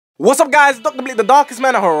What's up, guys? Dr. Bleak, the darkest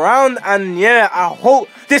man around, and yeah, I hope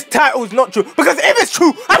this title is not true, because if it's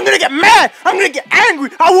true, I'm gonna get mad, I'm gonna get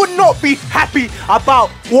angry. I would not be happy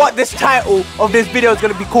about what this title of this video is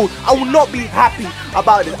gonna be called. I will not be happy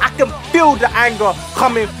about this. I can feel the anger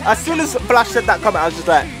coming. As soon as Flash said that comment, I was just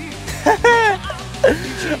like,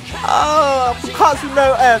 oh, because you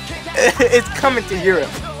know, it's coming to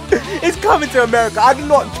Europe. It's coming to America. I do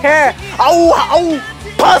not care. I will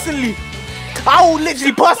personally, I will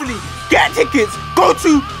literally personally get tickets, go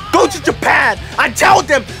to Japan and tell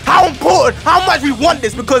them how important, how much we want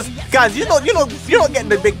this, because guys, you're not getting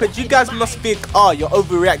the big picture. You guys must think, oh, you're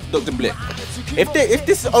overreacting, Dr. Bleak. If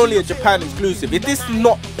this is only a Japan exclusive, if this is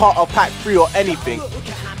not part of pack 3 or anything,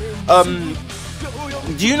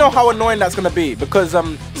 do you know how annoying that's gonna be? Because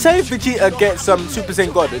say if Vegeta gets Super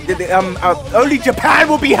Saiyan God, only Japan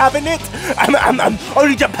will be having it.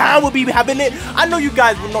 Only Japan will be having it. I know you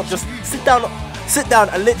guys will not just sit down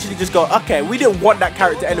and literally just go, okay, we didn't want that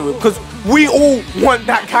character anyway, because we all want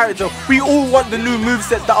that character. We all want the new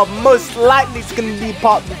movesets that are most likely going to be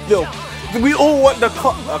part of the film. We all want the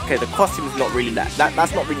the costume is not really that's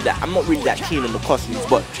not really that. I'm not really that keen on the costumes,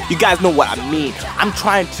 but you guys know what I mean. I'm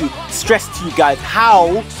trying to stress to you guys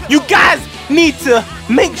how you guys need to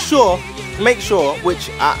make sure, which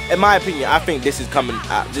in my opinion, I think this is coming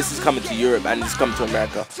to Europe and this is coming to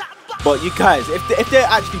America. But you guys, if they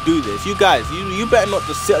actually do this, you guys, you better not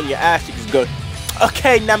just sit on your ass. You just go,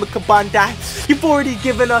 okay, Namco Bandai, you've already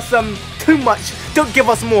given us too much. Don't give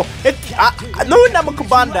us more. Knowing Namco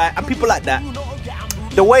Bandai and people like that,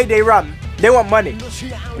 the way they run, they want money.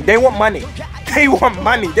 They want money. They want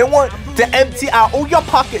money. They want to empty out all your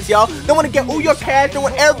pockets, y'all. They want to get all your cash. They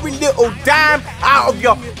want every little dime out of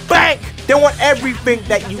your bank. They want everything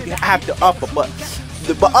that you have to offer.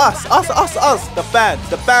 But us,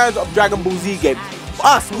 the fans of Dragon Ball Z game,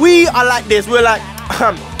 us, we are like this. We're like,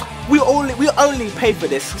 we only pay for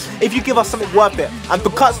this if you give us something worth it. And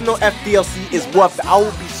because no FDLC is worth it, I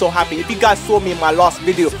will be so happy. If you guys saw me in my last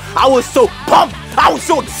video, I was so pumped. I was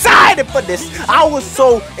so excited for this. I was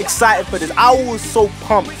so excited for this. I was so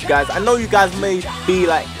pumped, guys. I know you guys may be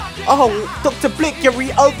like, oh, Dr. Bleak, you're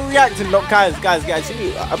overreacting. No, guys,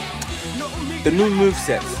 the new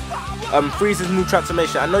movesets. Frieza's new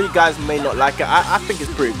transformation. I know you guys may not like it. I think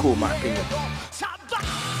it's pretty cool, in my opinion.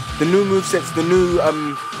 The new movesets, the new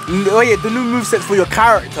movesets for your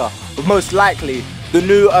character, most likely. The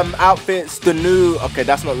new outfits, the new. Okay,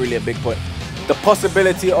 that's not really a big point. The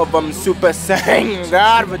possibility of Super Saiyan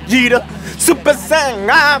God Vegeta, Super Saiyan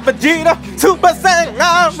God Vegeta, Super Saiyan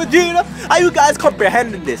God Vegeta. Are you guys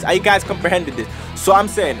comprehending this? Are you guys comprehending this? So I'm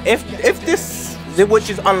saying, if this, which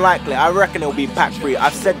is unlikely, I reckon it will be pack 3.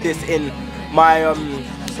 I've said this in my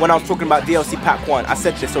when I was talking about DLC pack 1. I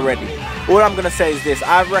said this already. All I'm gonna say is this: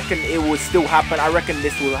 I reckon it will still happen. I reckon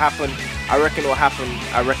this will happen. I reckon it will happen.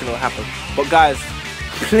 I reckon it will happen. But guys,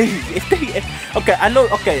 please, okay, I know.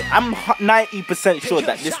 Okay, I'm 90% sure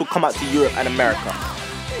that this will come out to Europe and America.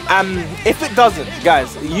 If it doesn't,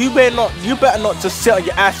 guys, you better not just sit on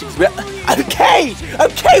your ass cheeks.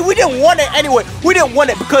 Okay, we didn't want it anyway. We didn't want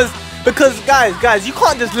it because guys, you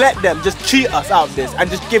can't just let them just cheat us out of this and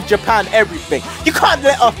just give Japan everything. You can't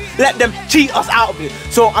let them cheat us out of it.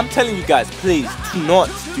 So I'm telling you guys, please do not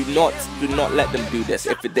let them do this.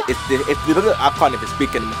 If I can't even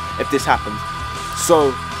speak anymore if this happens.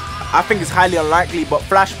 So I think it's highly unlikely, but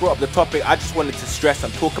Flash brought up the topic. I just wanted to stress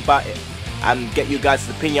and talk about it and get you guys'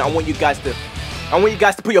 opinion. I want you guys to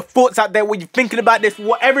put your thoughts out there. What you're thinking about this,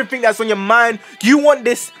 everything that's on your mind. Do you want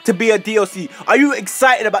this to be a DLC? Are you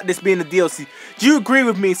excited about this being a DLC? Do you agree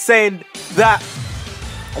with me saying that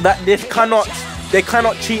they cannot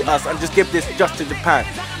cheat us and just give this just to Japan?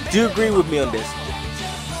 Do you agree with me on this?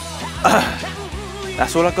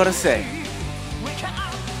 That's all I gotta say.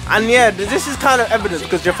 And yeah, this is kind of evidence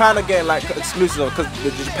because Japan are getting like exclusive, because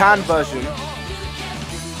the Japan version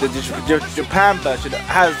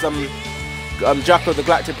has Jacko the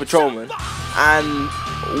Galactic Patrolman, and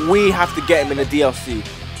we have to get him in the DLC.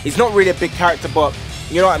 He's not really a big character, but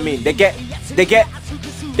you know what I mean. They get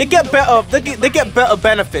better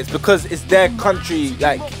benefits because it's their country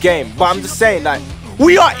like game. But I'm just saying, like,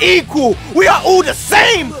 we are equal. We are all the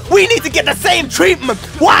same. We need to get the same treatment.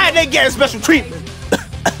 Why are they getting special treatment?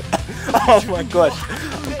 Oh my gosh,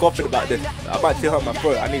 I'm coughing about this. I might still hurt my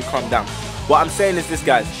throat. I need to calm down. What I'm saying is this,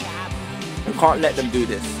 guys. You can't let them do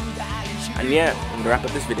this. And yeah, I'm gonna wrap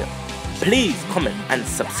up this video. Please comment and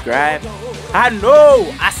subscribe. I know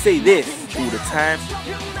I say this all the time,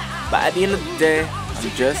 but at the end of the day, I'm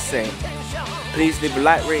just saying, please leave a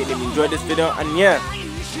like rating if you enjoyed this video. And yeah,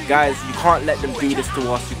 guys, you can't let them do this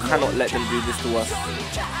to us. You cannot let them do this to us.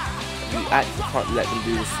 You actually can't let them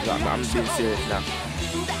do this. I'm being serious now.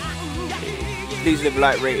 Please leave a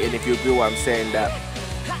like rating if you agree with what I'm saying, that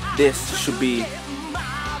this should be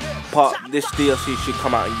this DLC should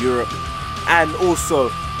come out in Europe and also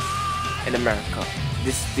in America.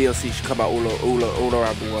 This DLC should come out all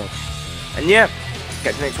around the world. And yeah,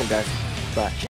 catch you next one, guys. Bye.